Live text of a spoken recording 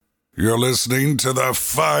You're listening to the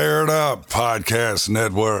Fired Up Podcast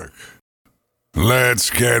Network. Let's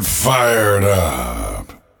get fired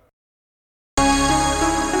up.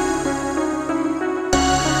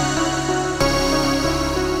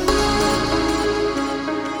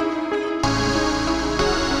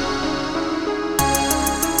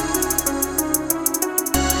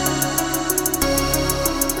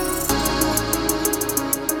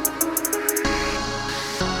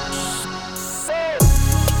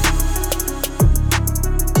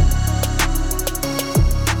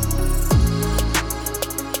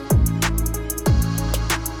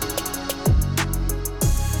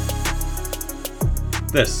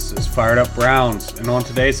 This is Fired Up Browns, and on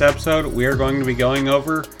today's episode, we are going to be going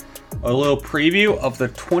over a little preview of the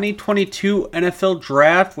 2022 NFL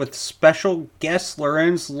Draft with special guest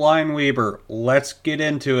Lorenz Lineweber. Let's get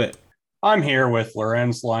into it. I'm here with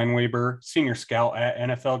Lorenz Lineweber, senior scout at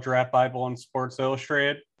NFL Draft Bible and Sports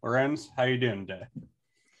Illustrated. Lorenz, how you doing today?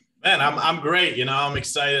 Man, I'm great. I'm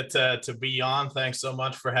excited to be on. Thanks so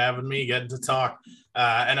much for having me, getting to talk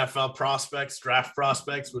NFL prospects, draft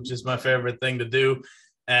prospects, which is my favorite thing to do.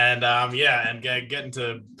 And getting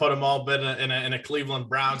to put them all in a Cleveland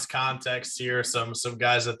Browns context here. Some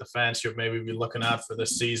guys that the fans should maybe be looking out for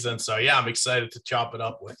this season. So yeah, I'm excited to chop it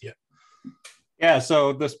up with you. Yeah.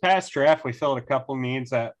 So this past draft, we filled a couple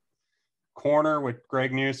needs at corner with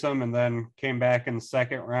Greg Newsome, and then came back in the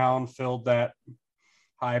second round, filled that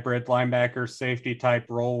hybrid linebacker safety type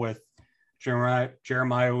role with Jeremiah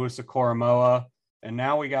Owusu-Koramoah. And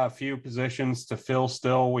now we got a few positions to fill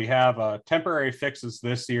still. We have temporary fixes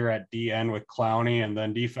this year at DN with Clowney, and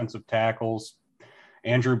then defensive tackles.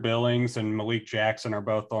 Andrew Billings and Malik Jackson are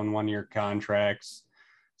both on one-year contracts.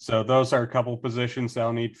 So those are a couple positions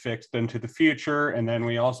that'll need fixed into the future. And then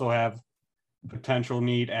we also have potential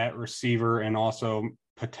need at receiver and also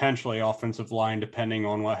potentially offensive line, depending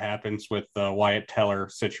on what happens with the Wyatt Teller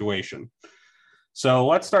situation. So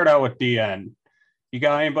let's start out with DN. You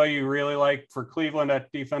got anybody you really like for Cleveland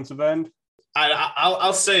at defensive end?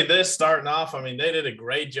 I'll say this starting off. I mean, they did a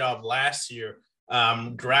great job last year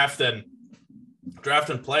drafting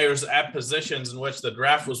players at positions in which the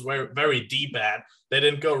draft was very deep at. They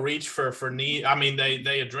didn't go reach for need. I mean,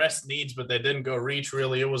 they addressed needs, but they didn't go reach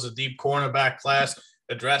really. It was a deep cornerback class.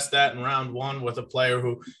 Addressed that in round one with a player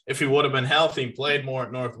who, if he would have been healthy, played more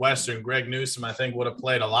at Northwestern. Greg Newsome, I think, would have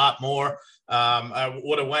played a lot more. I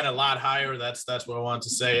would have went a lot higher. That's what I wanted to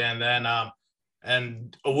say. And then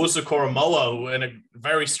and Owusu-Koramoah, who in a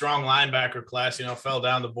very strong linebacker class, fell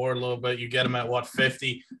down the board a little bit. You get him at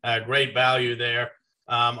 50? Great value there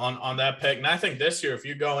on that pick. And I think this year, if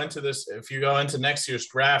you go into next year's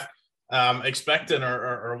draft, expecting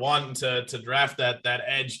or wanting to draft that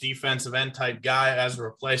edge defensive end type guy as a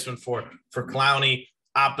replacement for Clowney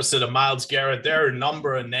opposite of Myles Garrett. There are a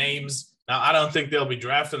number of names. Now, I don't think they'll be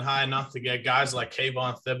drafting high enough to get guys like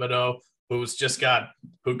Kayvon Thibodeaux,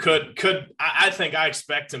 I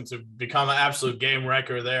expect him to become an absolute game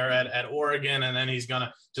wrecker there at Oregon, and then he's going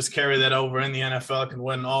to just carry that over in the NFL, can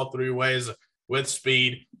win all three ways with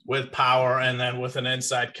speed, with power, and then with an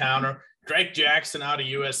inside counter. Drake Jackson out of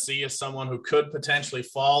USC is someone who could potentially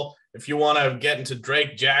fall. If you want to get into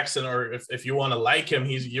Drake Jackson, or if you want to like him,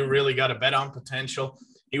 you really got to bet on potential.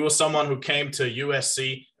 He was someone who came to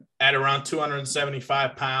USC at around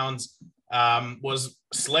 275 pounds, was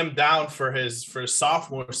slimmed down for his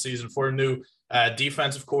sophomore season for a new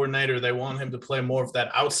defensive coordinator. They want him to play more of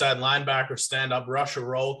that outside linebacker, stand-up rusher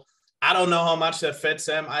role. I don't know how much that fits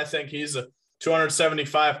him. I think he's a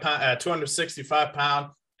 265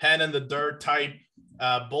 pound, hand in the dirt type,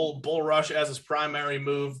 bull rush as his primary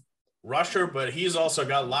move rusher, but he's also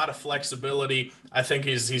got a lot of flexibility. I think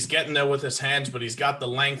he's getting there with his hands, but he's got the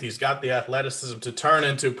length, he's got the athleticism to turn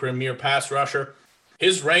into a premier pass rusher.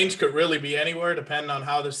 His range could really be anywhere depending on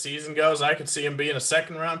how the season goes. I could see him being a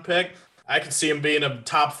second round pick. I could see him being a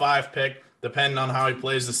top 5 pick depending on how he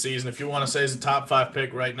plays the season. If you want to say he's a top 5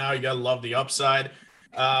 pick right now, you got to love the upside.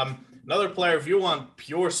 Another player, if you want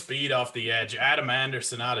pure speed off the edge, Adam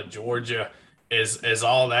Anderson out of Georgia is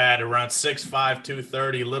all that, around 6'5",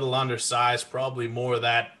 230, little undersized, probably more of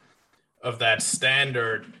that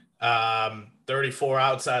standard 34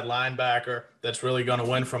 outside linebacker that's really going to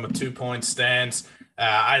win from a 2-point stance.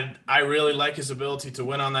 I really like his ability to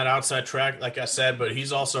win on that outside track, like I said, but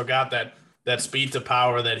he's also got that speed to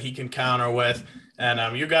power that he can counter with.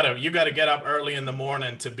 And you gotta get up early in the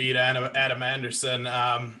morning to beat Adam Anderson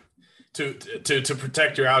to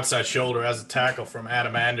protect your outside shoulder as a tackle from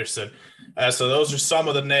Adam Anderson. So those are some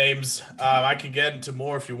of the names. I could get into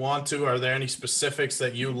more if you want to. Are there any specifics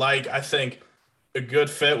that you like? I think a good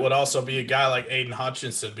fit would also be a guy like Aiden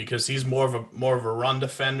Hutchinson because he's more of a run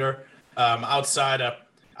defender outside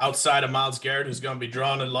of Myles Garrett, who's going to be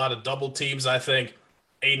drawing a lot of double teams. I think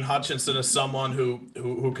Aiden Hutchinson is someone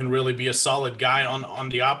who can really be a solid guy on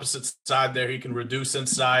the opposite side there. He can reduce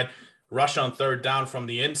inside, rush on third down from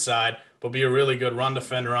the inside, but be a really good run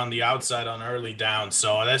defender on the outside on early down.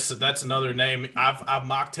 So that's another name. I've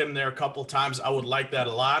mocked him there a couple times. I would like that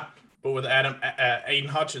a lot. But with Aiden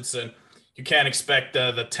Hutchinson, you can't expect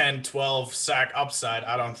the 10, 12 sack upside.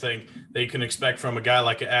 I don't think that you can expect from a guy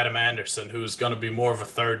like Adam Anderson, who's going to be more of a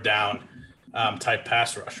third down type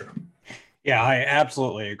pass rusher. Yeah, I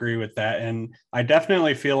absolutely agree with that. And I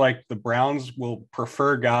definitely feel like the Browns will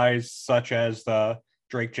prefer guys such as the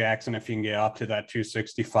Drake Jackson, if you can get up to that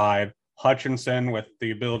 265, Hutchinson with the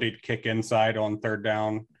ability to kick inside on third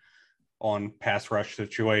down on pass rush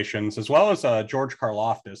situations, as well as George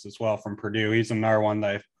Karlaftis as well from Purdue. He's another one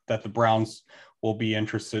that the Browns will be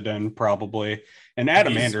interested in probably. And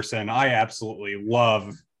Adam Anderson, I absolutely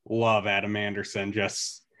love Adam Anderson.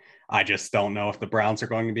 I just don't know if the Browns are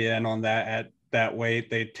going to be in on that at that weight.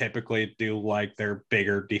 They typically do like their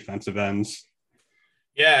bigger defensive ends.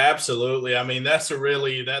 Yeah, absolutely. I mean, that's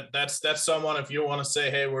someone, if you want to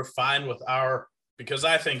say, hey, we're fine with because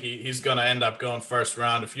I think he's going to end up going first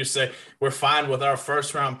round. If you say we're fine with our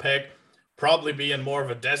first round pick, probably being more of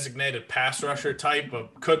a designated pass rusher type,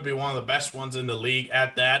 but could be one of the best ones in the league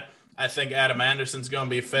at that. I think Adam Anderson's going to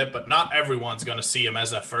be fit, but not everyone's going to see him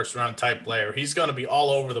as a first-round type player. He's going to be all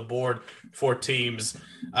over the board for teams,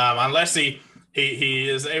 unless he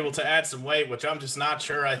is able to add some weight, which I'm just not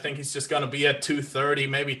sure. I think he's just going to be at 230,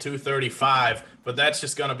 maybe 235, but that's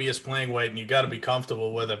just going to be his playing weight, and you got to be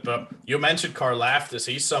comfortable with it. But you mentioned Karlaftis.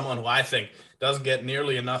 He's someone who I think doesn't get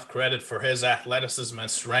nearly enough credit for his athleticism and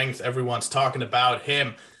strength. Everyone's talking about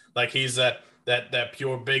him like he's that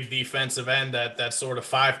pure big defensive end, that sort of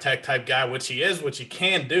 5-tech type guy, which he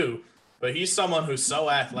can do, but he's someone who's so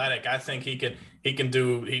athletic. I think he can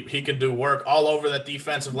do work all over that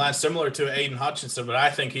defensive line, similar to Aiden Hutchinson. But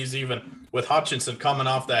I think he's even with Hutchinson coming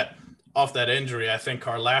off that injury, I think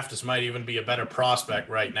Karlaftis might even be a better prospect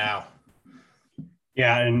right now.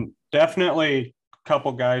 Yeah, and definitely a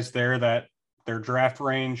couple guys there that their draft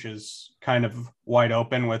range is kind of wide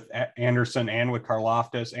open with Anderson and with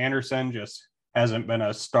Karlaftis. Anderson just hasn't been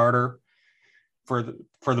a starter for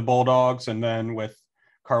the Bulldogs. And then with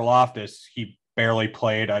Karlaftis, he barely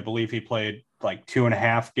played. I believe he played like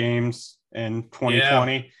 2.5 games in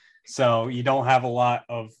 2020. Yeah. So you don't have a lot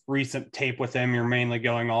of recent tape with him. You're mainly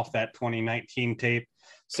going off that 2019 tape.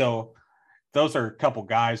 So those are a couple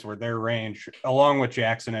guys where their range, along with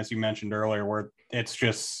Jackson, as you mentioned earlier, where it's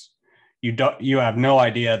just, you have no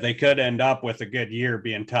idea. They could end up with a good year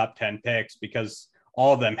being top 10 picks because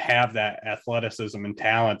all of them have that athleticism and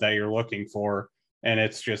talent that you're looking for. And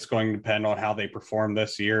it's just going to depend on how they perform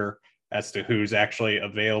this year as to who's actually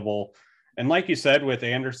available. And like you said, with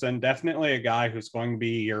Anderson, definitely a guy who's going to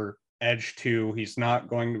be your edge 2.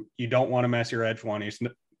 You don't want to mess your edge 1. He's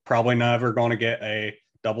probably never going to get a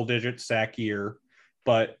double-digit sack year.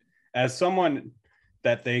 But as someone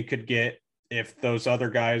that they could get if those other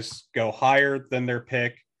guys go higher than their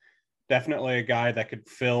pick, definitely a guy that could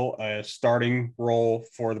fill a starting role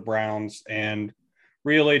for the Browns and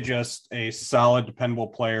really just a solid, dependable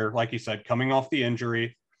player. Like you said, coming off the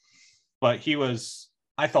injury, but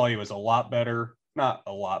I thought he was a lot better, not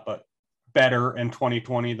a lot, but better in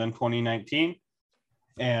 2020 than 2019.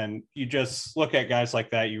 And you just look at guys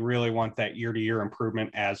like that, you really want that year-to-year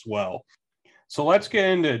improvement as well. So let's get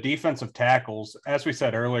into defensive tackles. As we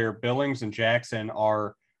said earlier, Billings and Jackson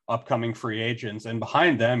are upcoming free agents. And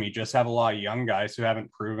behind them, you just have a lot of young guys who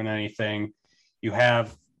haven't proven anything. You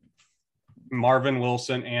have Marvin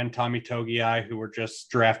Wilson and Tommy Togiai, who were just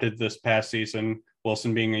drafted this past season,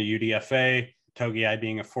 Wilson being a UDFA, Togiai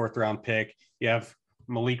being a 4th-round pick. You have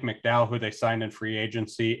Malik McDowell, who they signed in free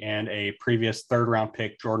agency, and a previous 3rd-round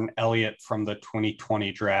pick, Jordan Elliott, from the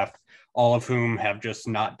 2020 draft, all of whom have just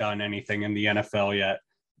not done anything in the NFL yet.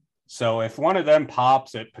 So if one of them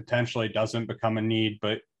pops, it potentially doesn't become a need,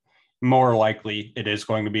 but more likely it is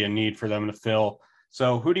going to be a need for them to fill.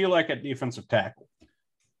 So who do you like at defensive tackle?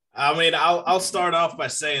 I mean, I'll start off by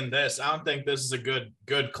saying this. I don't think this is a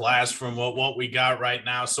good class from what we got right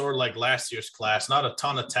now, sort of like last year's class. Not a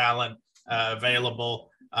ton of talent available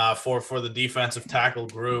for the defensive tackle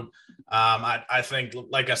group. I think,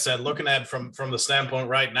 like I said, looking at from the standpoint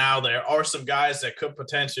right now, there are some guys that could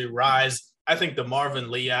potentially rise. I think the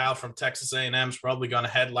Marvin Leal from Texas A&M is probably going to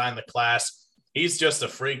headline the class. He's just a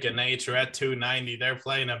freak of nature at 290. They're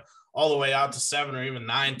playing him all the way out to 7 or even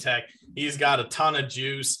 9 tech. He's got a ton of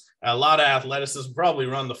juice. A lot of athleticism, probably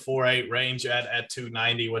run the 4.8 range at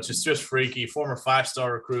 290, which is just freaky. Former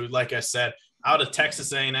 5-star recruit, like I said, out of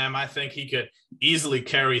Texas A&M. I think he could easily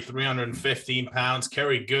carry 315 pounds,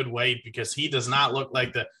 carry good weight, because he does not look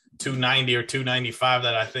like the 290 or 295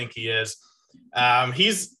 that I think he is.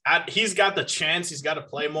 He's got the chance. He's got to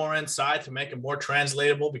play more inside to make it more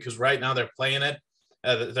translatable, because right now they're playing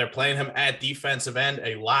him at defensive end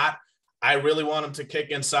a lot. I really want him to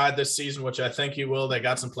kick inside this season, which I think he will. They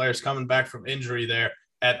got some players coming back from injury there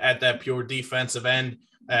at that pure defensive end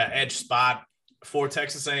edge spot for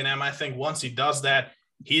Texas A&M. I think once he does that,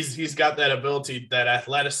 he's got that ability, that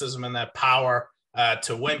athleticism, and that power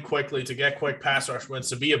to win quickly, to get quick pass rush wins,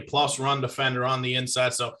 to be a plus run defender on the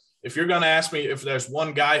inside. So if you're going to ask me if there's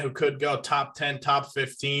one guy who could go top 10, top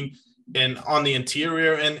 15 on the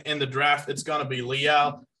interior in the draft, it's going to be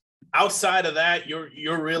Leal. Outside of that,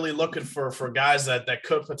 you're really looking for guys that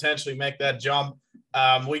could potentially make that jump.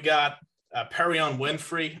 We got Perion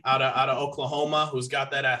Winfrey out of Oklahoma, who's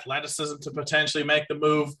got that athleticism to potentially make the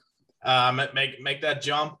move, make that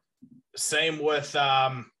jump. Same with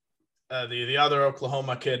the other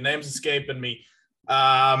Oklahoma kid. Name's escaping me.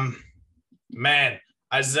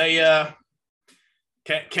 Isaiah.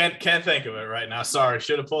 Can't think of it right now. Sorry,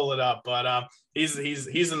 should have pulled it up. But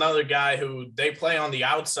he's another guy who they play on the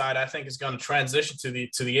outside. I think is going to transition to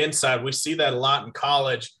the inside. We see that a lot in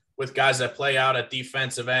college with guys that play out at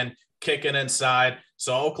defensive end, kicking inside.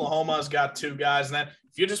 So Oklahoma's got two guys. And then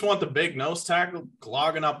if you just want the big nose tackle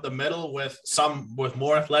clogging up the middle with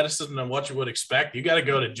more athleticism than what you would expect, you got to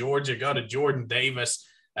go to Georgia. Go to Jordan Davis.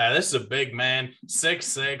 This is a big man,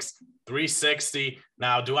 6'6", 360.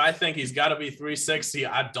 Now, do I think he's got to be 360?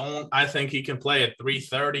 I don't. I think he can play at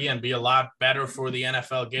 330 and be a lot better for the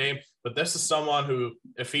NFL game. But this is someone who,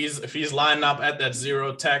 if he's lining up at that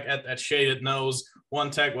zero tech, at that shaded nose, one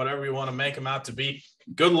tech, whatever you want to make him out to be,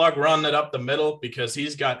 good luck running it up the middle, because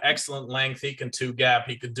he's got excellent length. He can two gap.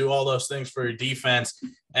 He could do all those things for your defense.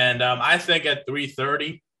 And I think at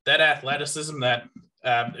 330, that athleticism, that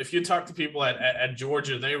if you talk to people at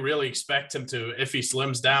Georgia, they really expect him to, if he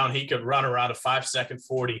slims down, he could run around a 5-second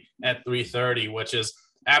 40 at 330, which is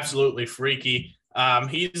absolutely freaky.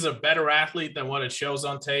 He's a better athlete than what it shows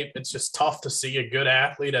on tape. It's just tough to see a good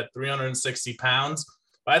athlete at 360 pounds.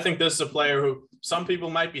 But I think this is a player who some people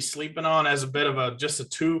might be sleeping on as a bit of just a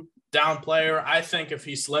 2-down player. I think if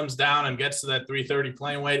he slims down and gets to that 330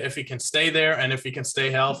 playing weight, if he can stay there and if he can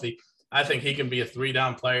stay healthy, I think he can be a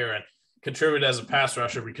 3-down player and contribute as a pass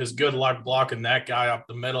rusher, because good luck blocking that guy up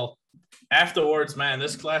the middle. Afterwards, man,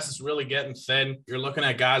 this class is really getting thin. You're looking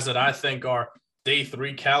at guys that I think are day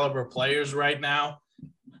 3 caliber players right now.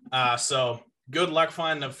 So good luck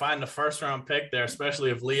finding the first round pick there,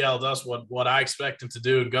 especially if Leal does what I expect him to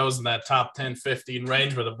do and goes in that top 10, 15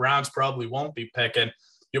 range where the Browns probably won't be picking.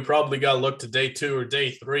 You probably got to look to day 2 or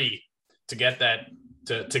day 3 to get that,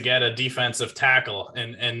 to get a defensive tackle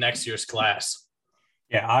in next year's class.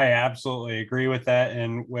 Yeah, I absolutely agree with that.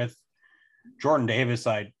 And with Jordan Davis,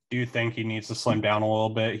 I do think he needs to slim down a little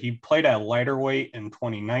bit. He played at lighter weight in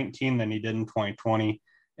 2019 than he did in 2020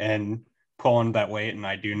 and pulling that weight, and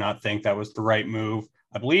I do not think that was the right move.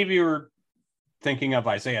 I believe you were thinking of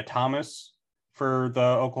Isaiah Thomas for the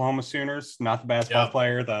Oklahoma Sooners, not the basketball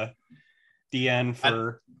player, the DN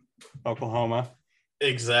for Oklahoma.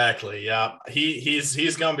 Exactly. Yeah.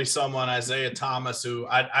 He's going to be someone, Isaiah Thomas, who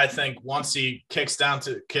I think once he kicks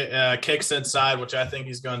inside, which I think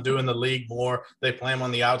he's going to do in the league more, they play him on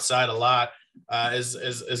the outside a lot,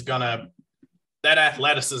 is going to, that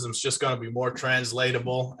athleticism is just going to be more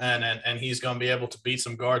translatable, and he's going to be able to beat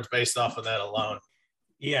some guards based off of that alone.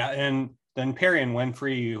 Yeah. And then Perion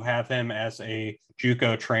Winfrey, you have him as a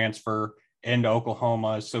JUCO transfer into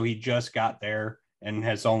Oklahoma. So he just got there and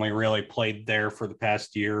has only really played there for the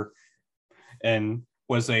past year, and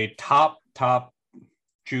was a top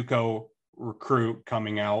JUCO recruit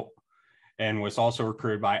coming out, and was also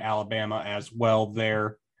recruited by Alabama as well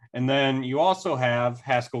there. And then you also have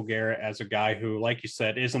Haskell Garrett as a guy who, like you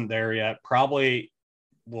said, isn't there yet. Probably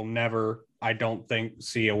will never, I don't think,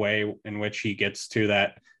 see a way in which he gets to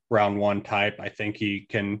that round 1 type. I think he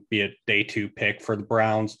can be a day 2 pick for the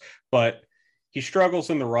Browns, but he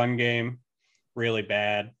struggles in the run game really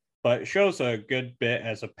bad, but shows a good bit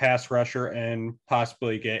as a pass rusher, and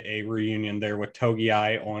possibly get a reunion there with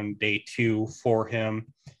Togiai on day 2 for him.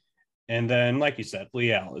 And then, like you said,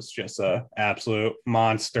 Leal is just a absolute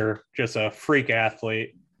monster, just a freak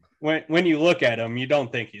athlete. When you look at him, you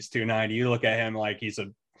don't think he's 290. You look at him like he's a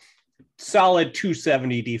solid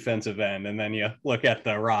 270 defensive end, and then you look at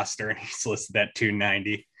the roster and he's listed at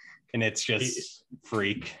 290, and it's just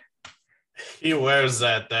freak. He wears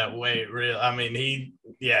that weight real. I mean,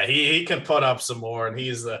 he can put up some more, and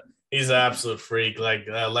he's an absolute freak. Like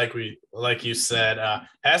you said,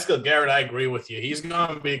 Haskell Garrett. I agree with you. He's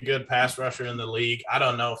going to be a good pass rusher in the league. I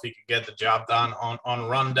don't know if he could get the job done on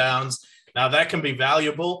rundowns. Now that can be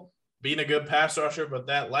valuable, being a good pass rusher, but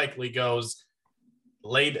that likely goes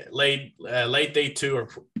late day 2 or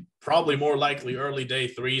probably more likely early day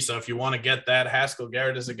 3. So if you want to get that, Haskell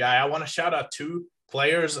Garrett is a guy. I want to shout out 2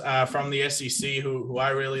 players from the SEC who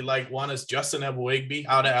I really like. One is Justin Eboigbe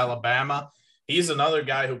out of Alabama. He's another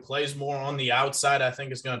guy who plays more on the outside. I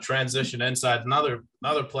think is going to transition inside. Another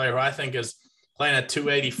player who I think is playing at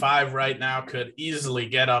 285 right now, could easily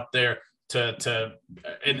get up there to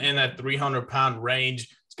in that 300-pound range.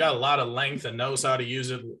 He's got a lot of length and knows how to use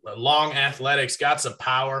it. Long athletics, got some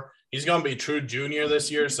power. He's going to be a true junior this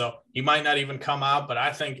year, so he might not even come out. But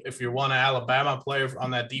I think if you're one Alabama player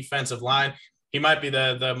on that defensive line, he might be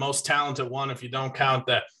the most talented one if you don't count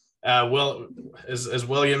that. Is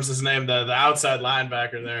Williams his name, the outside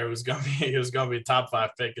linebacker there, who's going to be a top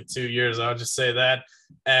 5 pick in 2 years. I'll just say that.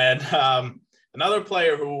 And another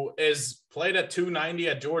player who is played at 290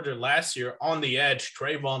 at Georgia last year on the edge,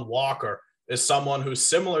 Trayvon Walker, is someone who's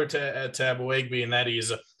similar to Eboigbe in that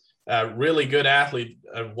he's a really good athlete.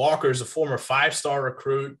 Walker's a former 5-star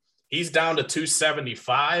recruit. He's down to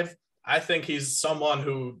 275. I think he's someone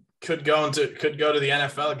who could go to the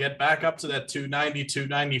NFL, get back up to that 290,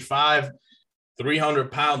 295,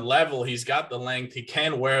 300-pound level. He's got the length. He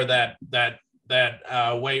can wear that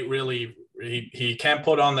weight really. He can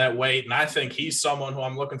put on that weight. And I think he's someone who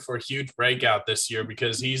I'm looking for a huge breakout this year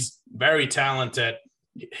because he's very talented.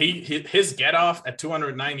 His get off at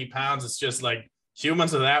 290 pounds, it's just like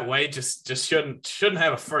humans of that weight just shouldn't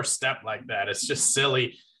have a first step like that. It's just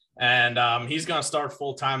silly. And he's going to start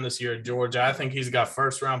full time this year at Georgia. I think he's got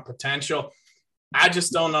first round potential. I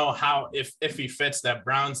just don't know how if he fits that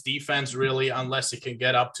Browns defense really, unless he can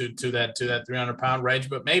get up to that 300-pound range.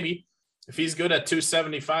 But maybe if he's good at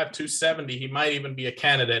 275, 270, he might even be a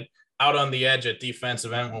candidate out on the edge at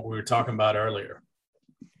defensive end, what we were talking about earlier.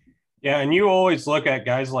 Yeah, and you always look at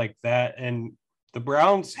guys like that, and the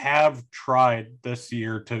Browns have tried this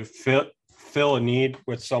year to fill a need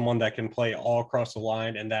with someone that can play all across the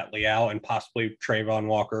line, and that Leal and possibly Trayvon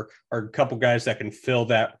Walker are a couple guys that can fill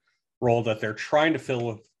that role that they're trying to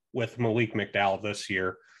fill with Malik McDowell this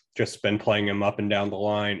year. Just been playing him up and down the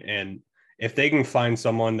line, and if they can find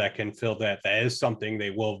someone that can fill that is something they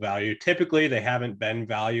will value. Typically, they haven't been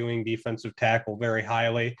valuing defensive tackle very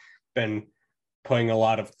highly, been putting a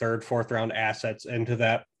lot of 3rd, 4th round assets into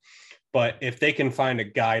that. But if they can find a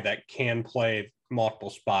guy that can play multiple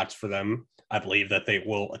spots for them, I believe that they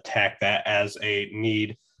will attack that as a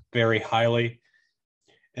need very highly.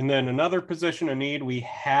 And then another position of need, we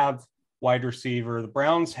have wide receiver. The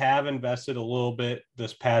Browns have invested a little bit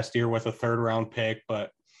this past year with a 3rd round pick, but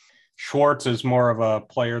Schwartz is more of a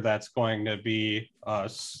player that's going to be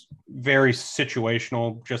very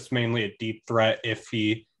situational, just mainly a deep threat. If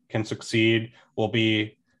he can succeed, will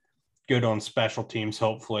be good on special teams.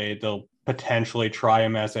 Hopefully they'll potentially try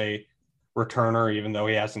him as a returner, even though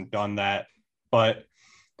he hasn't done that. But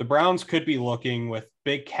the Browns could be looking, with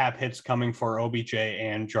big cap hits coming for OBJ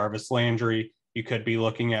and Jarvis Landry, you could be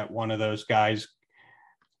looking at one of those guys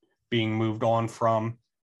being moved on from,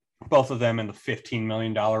 both of them in the $15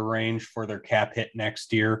 million range for their cap hit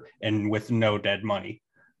next year and with no dead money.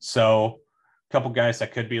 So a couple guys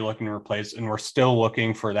that could be looking to replace, and we're still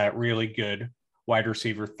looking for that really good wide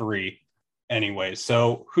receiver 3 anyways.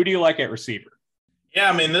 So who do you like at receiver? Yeah,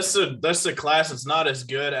 I mean, this is a class that's not as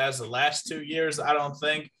good as the last 2 years, I don't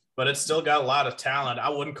think, but it's still got a lot of talent. I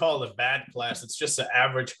wouldn't call it a bad class. It's just an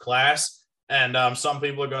average class. And some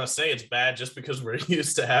people are going to say it's bad just because we're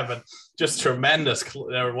used to having just tremendous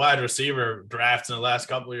wide receiver drafts in the last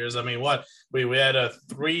couple of years. I mean, we had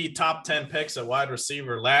 3 top 10 picks at wide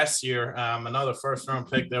receiver last year. Another 1st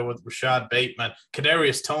round pick there with Rashad Bateman,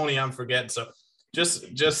 Kadarius Toney, I'm forgetting. So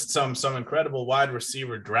just some incredible wide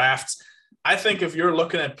receiver drafts. I think if you're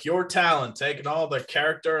looking at pure talent, taking all the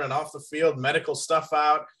character and off the field medical stuff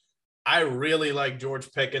out, I really like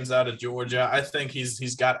George Pickens out of Georgia. I think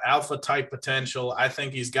he's got alpha type potential. I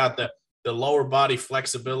think he's got the lower body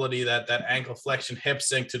flexibility, that ankle flexion hip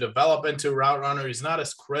sync to develop into a route runner. He's not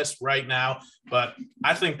as crisp right now, but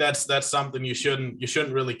I think that's something you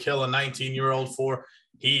shouldn't really kill a 19-year-old for.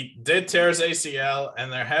 He did tear his ACL,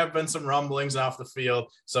 and there have been some rumblings off the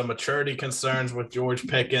field, some maturity concerns with George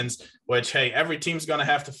Pickens, which, hey, every team's going to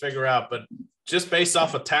have to figure out. But just based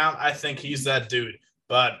off of talent, I think he's that dude.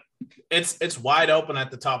 But it's wide open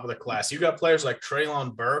at the top of the class. You got players like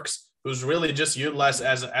Treylon Burks, who's really just utilized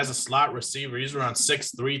as a slot receiver. He's around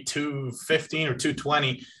 6'3", 215 or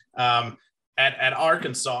 220. At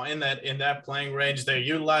Arkansas in that playing range, they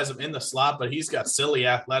utilize him in the slot, but he's got silly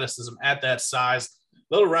athleticism at that size.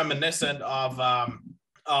 A little reminiscent of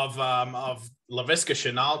Laviska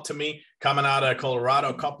Shenault to me, coming out of Colorado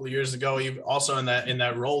a couple of years ago. He also in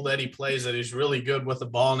that role that he plays, that he's really good with the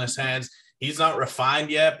ball in his hands. He's not refined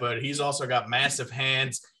yet, but he's also got massive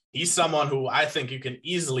hands. He's someone who I think you can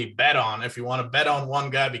easily bet on if you want to bet on one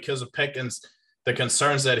guy because of Pickens, the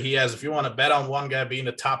concerns that he has. If you want to bet on one guy being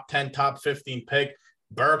a top 10, top 15 pick,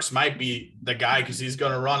 Burks might be the guy because he's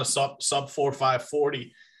going to run a sub 4.5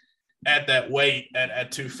 40 at that weight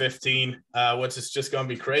at 215, which is just going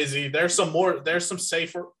to be crazy. There's some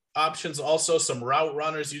safer options, also some route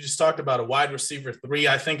runners. You just talked about a wide receiver 3.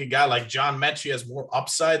 I think a guy like John Mechie has more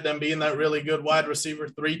upside than being that really good wide receiver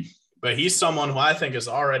 3, but he's someone who I think is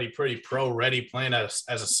already pretty pro ready, playing as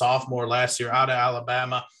a sophomore last year out of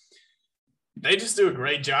Alabama. They just do a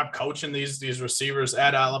great job coaching these receivers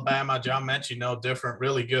at Alabama. John Mechie, no different,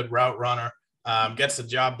 really good route runner. Gets the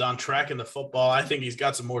job done tracking the football. I think he's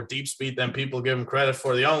got some more deep speed than people give him credit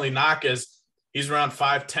for. The only knock is he's around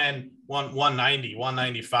 5'10", 190,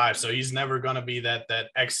 195. So he's never going to be that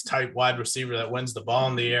X-type wide receiver that wins the ball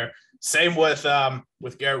in the air. Same with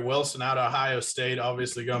Garrett Wilson out of Ohio State,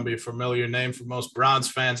 obviously going to be a familiar name for most Browns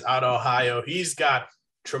fans out of Ohio. He's got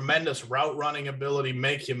tremendous route running ability,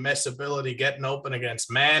 make you miss ability, getting open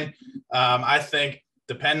against man. I think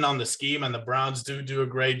depending on the scheme, and the Browns do a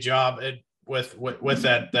great job with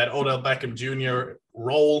that Odell Beckham Jr.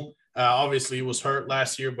 role. Obviously he was hurt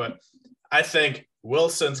last year, but I think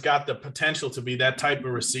Wilson's got the potential to be that type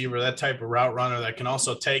of receiver, that type of route runner that can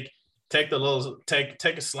also take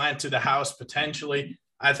a slant to the house potentially.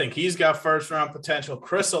 I think he's got first round potential.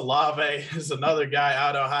 Chris Olave is another guy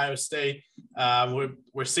out of Ohio State.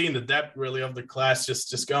 We're seeing the depth really of the class,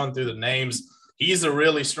 just going through the names. He's a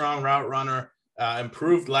really strong route runner,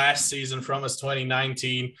 improved last season from his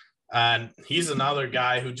 2019. And he's another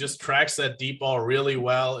guy who just tracks that deep ball really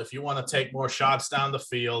well. If you want to take more shots down the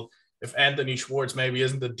field, if Anthony Schwartz maybe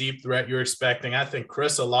isn't the deep threat you're expecting, I think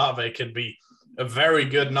Chris Olave can be a very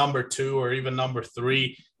good number 2 or even number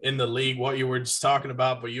 3 in the league, what you were just talking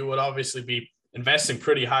about, but you would obviously be investing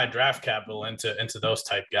pretty high draft capital into those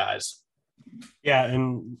type guys. Yeah,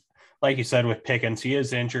 and like you said with Pickens, he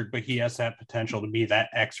is injured, but he has that potential to be that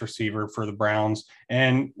X receiver for the Browns.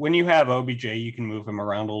 And when you have OBJ, you can move him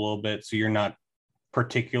around a little bit, so you're not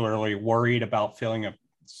particularly worried about filling a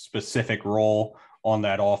specific role on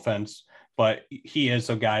that offense. But he is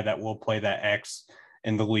a guy that will play that X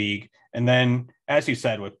in the league. And then, as you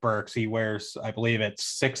said with Burks, he wears, I believe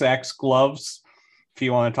it's 6X gloves. If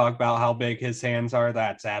you want to talk about how big his hands are,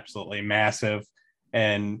 that's absolutely massive.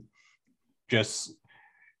 And just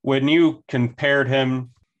when you compared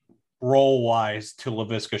him role-wise to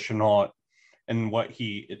Laviska Shenault and what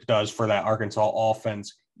he does for that Arkansas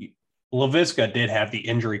offense, Laviska did have the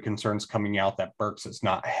injury concerns coming out that Burks has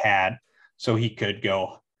not had, so he could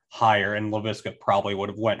go higher, and Laviska probably would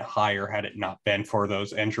have went higher had it not been for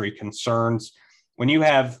those injury concerns. When you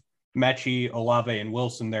have Mechie, Olave, and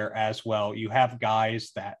Wilson there as well, you have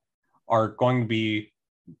guys that are going to be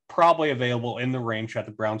probably available in the range that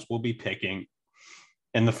the Browns will be picking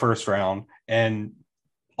in the first round. And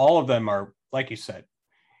all of them are, like you said,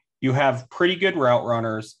 you have pretty good route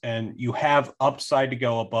runners and you have upside to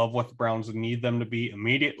go above what the Browns need them to be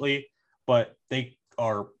immediately, but they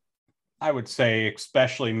are, I would say,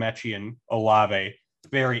 especially Mechie and Olave,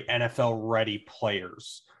 very NFL ready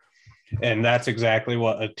players. And that's exactly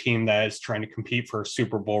what a team that is trying to compete for a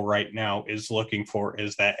Super Bowl right now is looking for,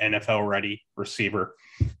 is that NFL ready receiver,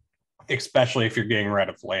 especially if you're getting rid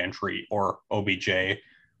of Landry or OBJ.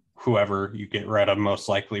 Whoever you get rid of most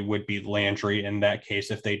likely would be Landry in that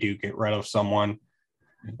case, if they do get rid of someone.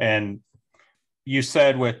 And you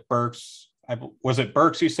said with Burks, was it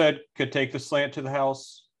Burks you said could take the slant to the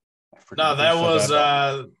house? No, that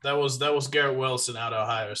was Garrett Wilson out of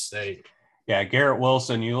Ohio State. Yeah, Garrett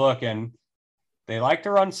Wilson, you look and they like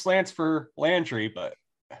to run slants for Landry, but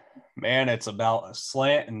man, it's about a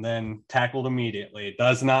slant and then tackled immediately. It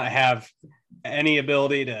does not have any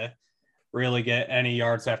ability to really get any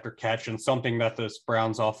yards after catch, and something that this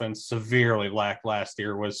Browns offense severely lacked last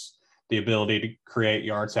year was the ability to create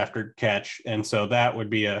yards after catch. And so that would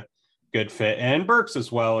be a good fit. And Burks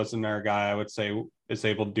as well is another guy I would say is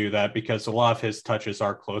able to do that, because a lot of his touches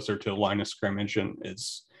are closer to the line of scrimmage and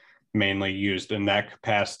is mainly used in that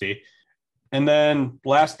capacity. And then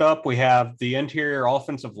last up, we have the interior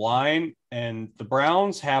offensive line, and the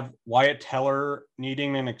Browns have Wyatt Teller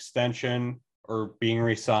needing an extension or being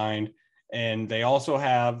re-signed. And they also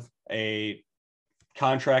have a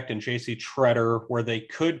contract in JC Tretter where they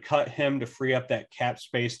could cut him to free up that cap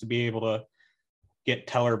space to be able to get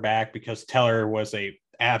Teller back, because Teller was a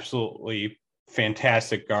absolutely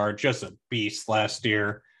fantastic guard, just a beast last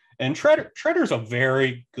year. And Tretter's a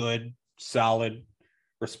very good, solid,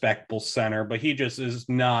 respectable center, but he just is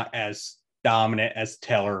not as dominant as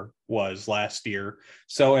Teller was last year.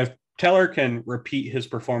 So if Teller can repeat his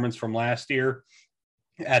performance from last year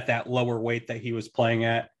at that lower weight that he was playing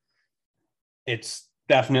at, it's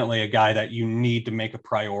definitely a guy that you need to make a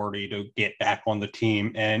priority to get back on the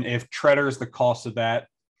team. And if Tretter is the cost of that,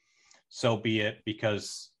 so be it,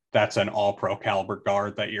 because that's an all-pro caliber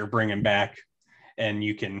guard that you're bringing back, and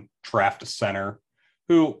you can draft a center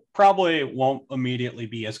who probably won't immediately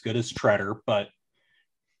be as good as Tretter, but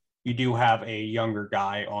you do have a younger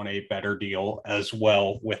guy on a better deal as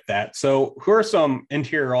well with that. So who are some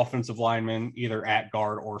interior offensive linemen, either at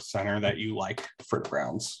guard or center, that you like for the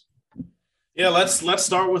Browns? Yeah, let's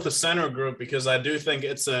start with the center group, because I do think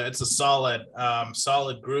it's a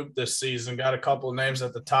solid group this season. Got a couple of names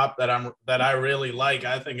at the top that I really like.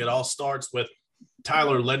 I think it all starts with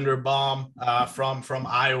Tyler Linderbaum from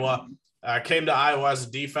Iowa. Came to Iowa as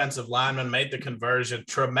a defensive lineman, made the conversion.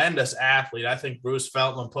 Tremendous athlete. I think Bruce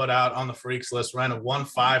Feldman put out on the freaks list, ran a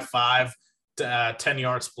 1.55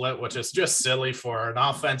 10-yard split, which is just silly for an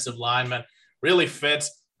offensive lineman. Really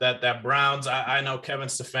fits that Browns. I know Kevin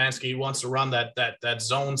Stefanski, he wants to run that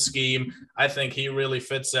zone scheme. I think he really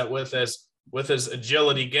fits that with his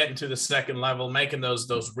agility, getting to the second level, making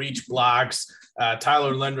those reach blocks.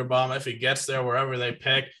 Tyler Linderbaum, if he gets there wherever they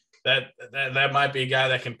pick, that might be a guy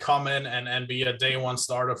that can come in and be a day one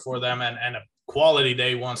starter for them, and a quality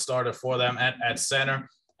day one starter for them at center.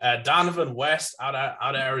 Donovan West out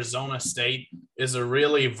of Arizona State is a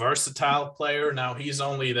really versatile player. Now they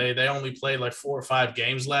only played like 4 or 5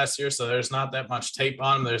 games last year, so there's not that much tape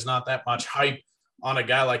on him. There's not that much hype on a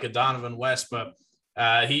guy like a Donovan West, but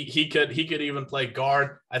he could even play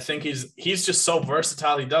guard. I think he's just so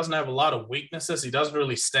versatile. He doesn't have a lot of weaknesses. He doesn't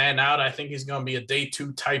really stand out. I think he's going to be a day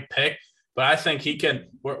 2 type pick, but I think he can,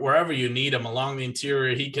 wherever you need him along the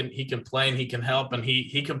interior, he can play and he can help, and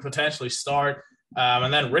he can potentially start.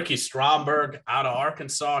 And then Ricky Stromberg out of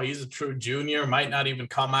Arkansas, he's a true junior, might not even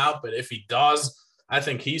come out, but if he does, I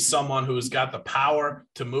think he's someone who's got the power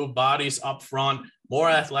to move bodies up front, more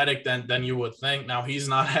athletic than you would think. Now, he's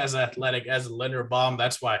not as athletic as Linderbaum.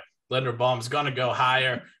 That's why Linderbaum's going to go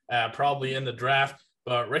higher, probably in the draft.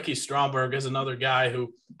 But Ricky Stromberg is another guy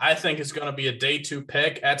who I think is going to be a day 2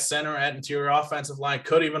 pick at center, at interior offensive line.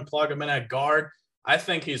 Could even plug him in at guard. I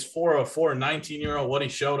think he's 404, 19-year-old. What he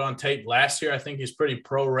showed on tape last year, I think he's pretty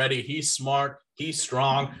pro-ready. He's smart. He's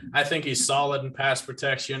strong. I think he's solid in pass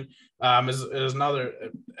protection. Is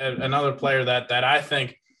another player that I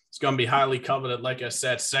think is going to be highly coveted. Like I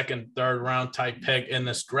said, 2nd, 3rd round type pick in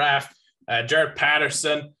this draft. Jaret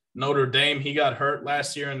Patterson, Notre Dame, he got hurt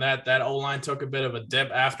last year, and that O-line took a bit of a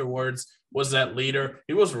dip afterwards. Was that leader?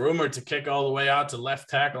 He was rumored to kick all the way out to left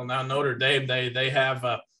tackle. Now Notre Dame, they have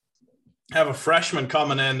a freshman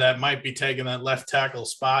coming in that might be taking that left tackle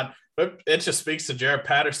spot. But it just speaks to Jaret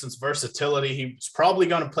Patterson's versatility. He's probably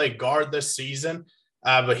going to play guard this season,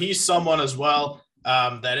 but he's someone as well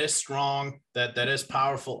that is strong, that is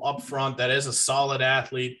powerful up front, that is a solid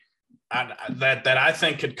athlete, that I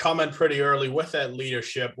think could come in pretty early with that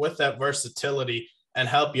leadership, with that versatility, and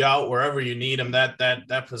help you out wherever you need him.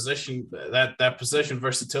 That position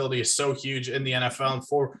versatility is so huge in the NFL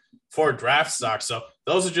and for draft stock. So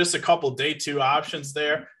those are just a couple day 2 options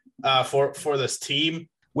there for this team.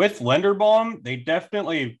 With Linderbaum, they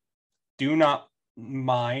definitely do not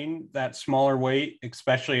mind that smaller weight,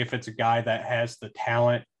 especially if it's a guy that has the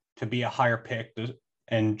talent to be a higher pick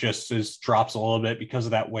and just drops a little bit because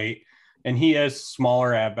of that weight. And he is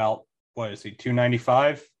smaller at about, what is he,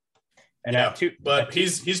 295? And yeah,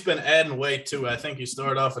 he's been adding weight too. I think he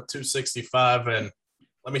started off at 265, and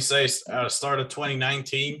let me say, start of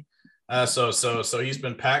 2019. So he's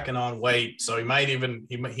been packing on weight. So he might even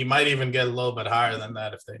get a little bit higher than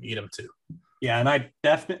that if they need him to. Yeah, and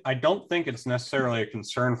I don't think it's necessarily a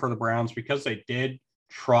concern for the Browns, because they did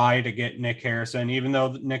try to get Nick Harrison, even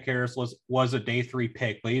though Nick Harris was a day 3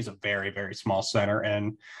 pick, but he's a very, very small center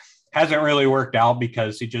and hasn't really worked out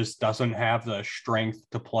because he just doesn't have the strength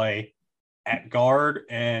to play at guard,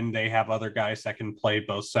 and they have other guys that can play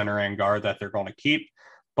both center and guard that they're going to keep.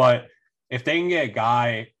 But if they can get a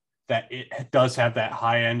guy that it does have that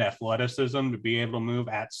high-end athleticism to be able to move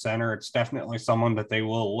at center, it's definitely someone that they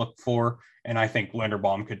will look for. And I think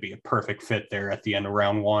Linderbaum could be a perfect fit there at the end of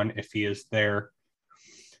round 1 if he is there.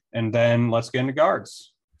 And then let's get into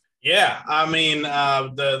guards. Yeah, I mean,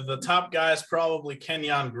 the top guy is probably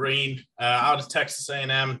Kenyon Green out of Texas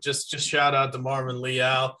A&M. Just shout out to Marvin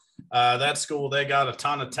Leal. That school, they got a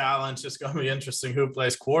ton of talent. It's just going to be interesting who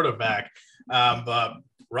plays quarterback. But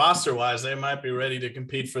roster wise, they might be ready to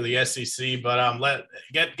compete for the SEC. But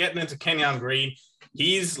getting into Kenyon Green,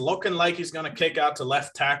 he's looking like he's going to kick out to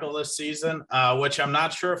left tackle this season, which I'm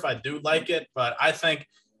not sure if I do like it. But I think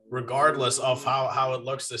regardless of how it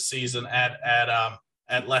looks this season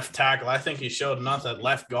at left tackle, I think he showed enough at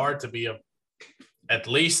left guard to be at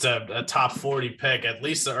least a top 40 pick, at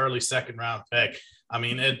least an early second round pick. I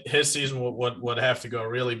mean, his season would have to go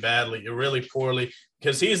really badly, really poorly,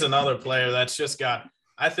 because he's another player that's just got,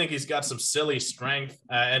 I think he's got some silly strength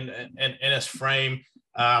and in his frame.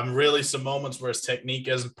 Really some moments where his technique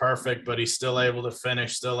isn't perfect, but he's still able to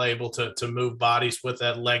finish, still able to move bodies with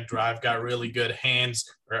that leg drive, got really good hands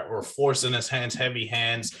or force in his hands, heavy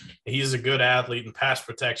hands. He's a good athlete in pass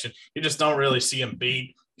protection. You just don't really see him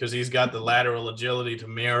beat because he's got the lateral agility to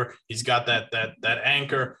mirror. He's got that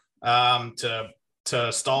anchor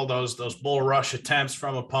to stall those bull rush attempts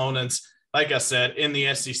from opponents. Like I said, in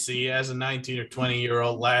the SEC as a 19 or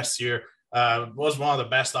 20-year-old last year, was one of the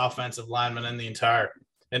best offensive linemen in the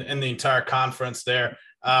entire conference there.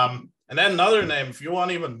 And then another name, if you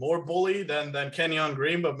want even more bully than Kenyon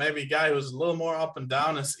Green, but maybe a guy who's a little more up and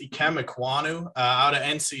down, is Ikem Ekwonu out of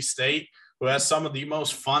NC State, who has some of the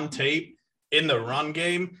most fun tape in the run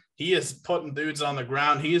game. He is putting dudes on the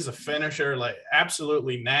ground. He is a finisher, like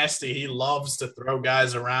absolutely nasty. He loves to throw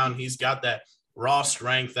guys around. He's got that raw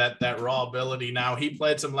strength, that raw ability. Now, he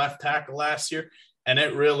played some left tackle last year, and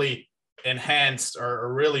it really enhanced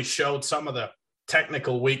or really showed some of the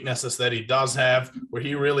technical weaknesses that he does have, where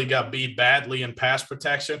he really got beat badly in pass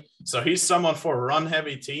protection. So he's someone for a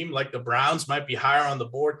run-heavy team like the Browns might be higher on the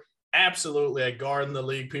board. Absolutely a guard in the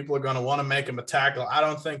league. People are going to want to make him a tackle. I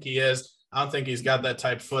don't think he is. I don't think he's got that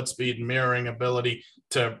type of foot speed and mirroring ability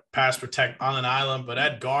to pass protect on an island. But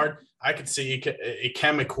at guard, I could see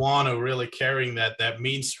Ikem Ekwonu really carrying that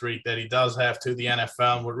mean streak that he does have to the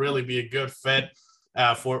NFL, and would really be a good fit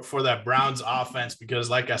for that Browns offense, because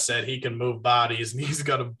like I said, he can move bodies and he's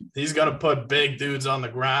gonna put big dudes on the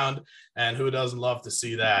ground, and who doesn't love to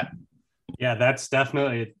see that? Yeah, that's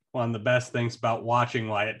definitely one of the best things about watching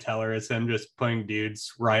Wyatt Teller, is him just putting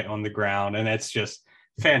dudes right on the ground, and it's just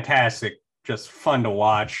fantastic, just fun to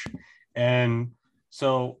watch. And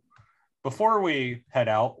so before we head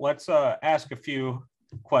out, let's ask a few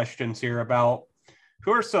questions here about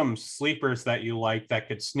who are some sleepers that you like that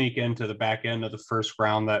could sneak into the back end of the first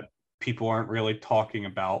round that people aren't really talking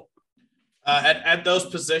about? At those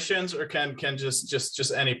positions, or can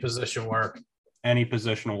just any position work? Any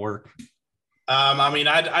position will work. I mean,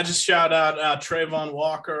 I just shout out Trayvon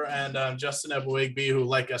Walker and Justin Eboigbe, who,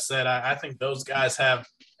 like I said, I think those guys have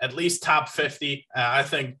at least top 50. I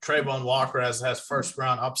think Trayvon Walker has first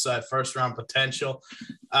round upside, first round potential.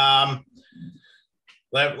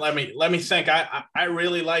 Let me think. I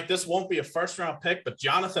really like this. Won't be a first round pick, but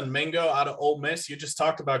Jonathan Mingo out of Ole Miss. You just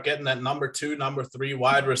talked about getting that number 2, number 3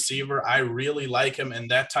 wide receiver. I really like him in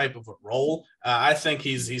that type of a role. I think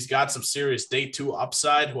he's got some serious day 2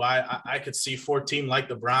 upside. Who I could see for a team like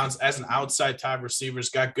the Browns as an outside type receiver. He's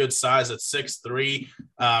got good size at 6'3".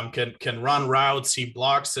 Can run routes. He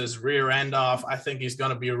blocks his rear end off. I think he's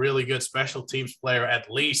going to be a really good special teams player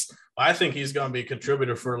at least. I think he's going to be a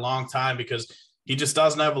contributor for a long time, because he just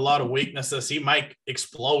doesn't have a lot of weaknesses. He might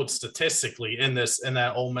explode statistically in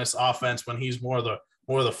that Ole Miss offense when he's more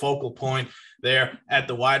the focal point there at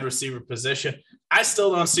the wide receiver position. I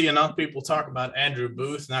still don't see enough people talk about Andrew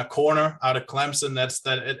Booth, now corner out of Clemson.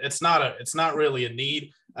 It's not really a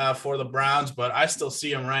need for the Browns, but I still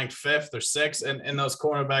see him ranked 5th or 6th in those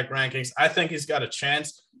cornerback rankings. I think he's got a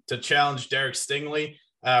chance to challenge Derek Stingley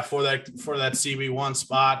for that CB1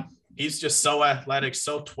 spot. He's just so athletic,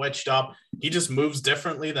 so twitched up. He just moves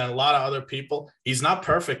differently than a lot of other people. He's not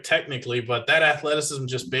perfect technically, but that athleticism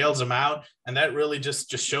just bails him out. And that really just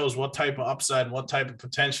shows what type of upside and what type of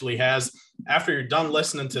potential he has. After you're done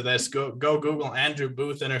listening to this, go Google Andrew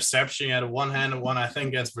Booth interception. He had a one-handed one, I think,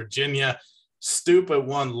 against Virginia. Stupid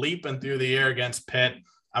one leaping through the air against Pitt.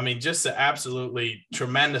 I mean, just an absolutely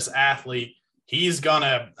tremendous athlete. He's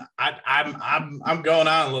gonna. I'm going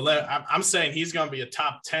on a limb. I'm saying he's gonna be a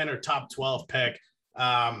top 10 or top 12 pick.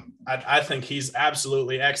 I think he's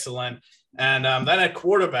absolutely excellent. And then at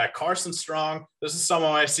quarterback, Carson Strong. This is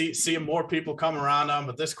someone I see more people come around on,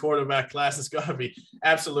 but this quarterback class is going to be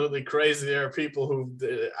absolutely crazy. There are people who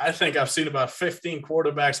I think I've seen about 15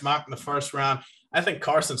 quarterbacks mocked in the first round. I think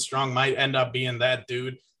Carson Strong might end up being that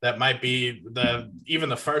dude that might be even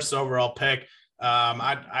the first overall pick.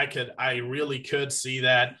 I really could see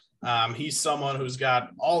that. He's someone who's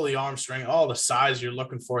got all the arm strength, all the size you're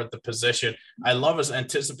looking for at the position. I love his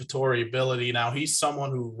anticipatory ability. Now, he's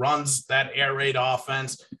someone who runs that air raid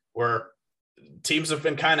offense where teams have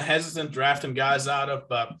been kind of hesitant drafting guys out of,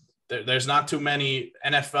 but there's not too many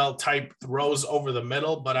NFL type throws over the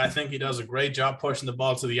middle, but I think he does a great job pushing the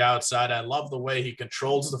ball to the outside. I love the way he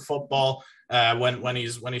controls the football when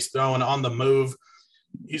he's throwing on the move.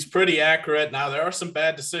 He's pretty accurate. Now, there are some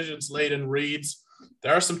bad decisions late in reads.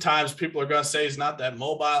 There are some times people are going to say he's not that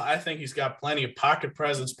mobile. I think he's got plenty of pocket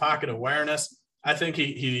presence, pocket awareness. I think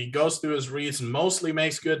he goes through his reads and mostly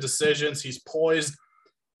makes good decisions. He's poised,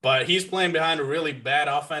 but he's playing behind a really bad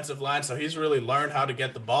offensive line, so he's really learned how to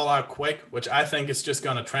get the ball out quick, which I think is just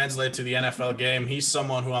going to translate to the NFL game. He's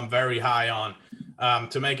someone who I'm very high on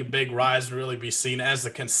to make a big rise and really be seen as the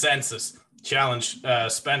consensus challenge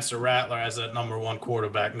Spencer Rattler as a number one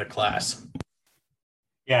quarterback in the class.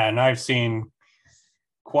 Yeah, and I've seen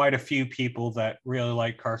quite a few people that really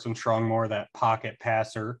like Carson Strong more, that pocket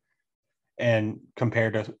passer, and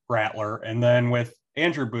compared to Rattler. And then with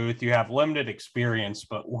Andrew Booth, you have limited experience,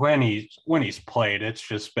 but when he's played, it's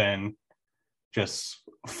just been just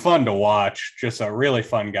fun to watch, just a really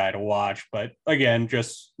fun guy to watch. But again,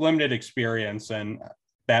 just limited experience, and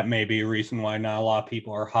that may be a reason why not a lot of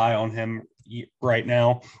people are high on him right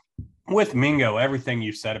now. With Mingo, everything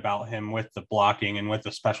you said about him with the blocking and with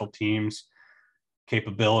the special teams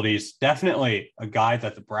capabilities, definitely a guy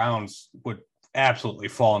that the Browns would absolutely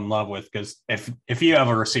fall in love with, because if you have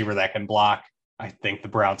a receiver that can block, I think the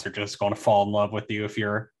Browns are just going to fall in love with you if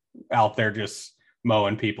you're out there just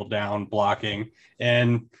mowing people down, blocking.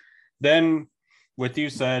 And then with you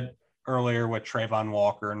said earlier with Trayvon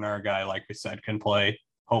Walker, another guy, like we said, can play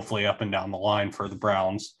hopefully up and down the line for the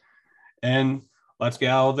Browns. And let's get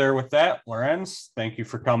out of there with that. Lorenz, thank you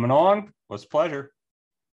for coming on. It was a pleasure.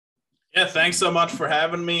 Yeah, thanks so much for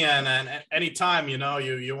having me. And anytime, you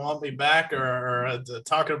want me back or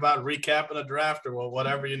talking about recapping a draft or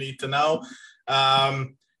whatever you need to know, I'd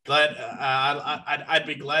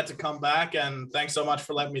be glad to come back. And thanks so much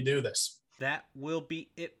for letting me do this. That will be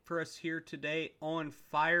it for us here today on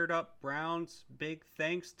Fired Up Browns. Big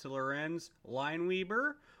thanks to Lorenz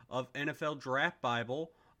Lineweber of NFL Draft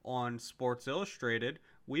Bible on Sports Illustrated.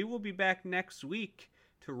 We will be back next week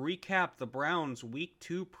to recap the Browns' Week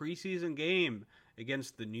 2 preseason game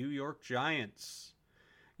against the New York Giants.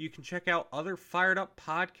 You can check out other Fired Up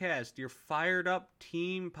podcasts, your Fired Up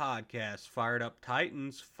team podcasts, Fired Up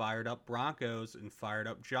Titans, Fired Up Broncos, and Fired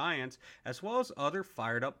Up Giants, as well as other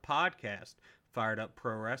Fired Up podcasts, Fired Up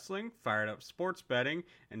Pro Wrestling, Fired Up Sports Betting,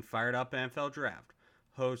 and Fired Up NFL Draft,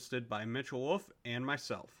 hosted by Mitchell Wolf and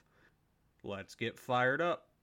myself. Let's get fired up.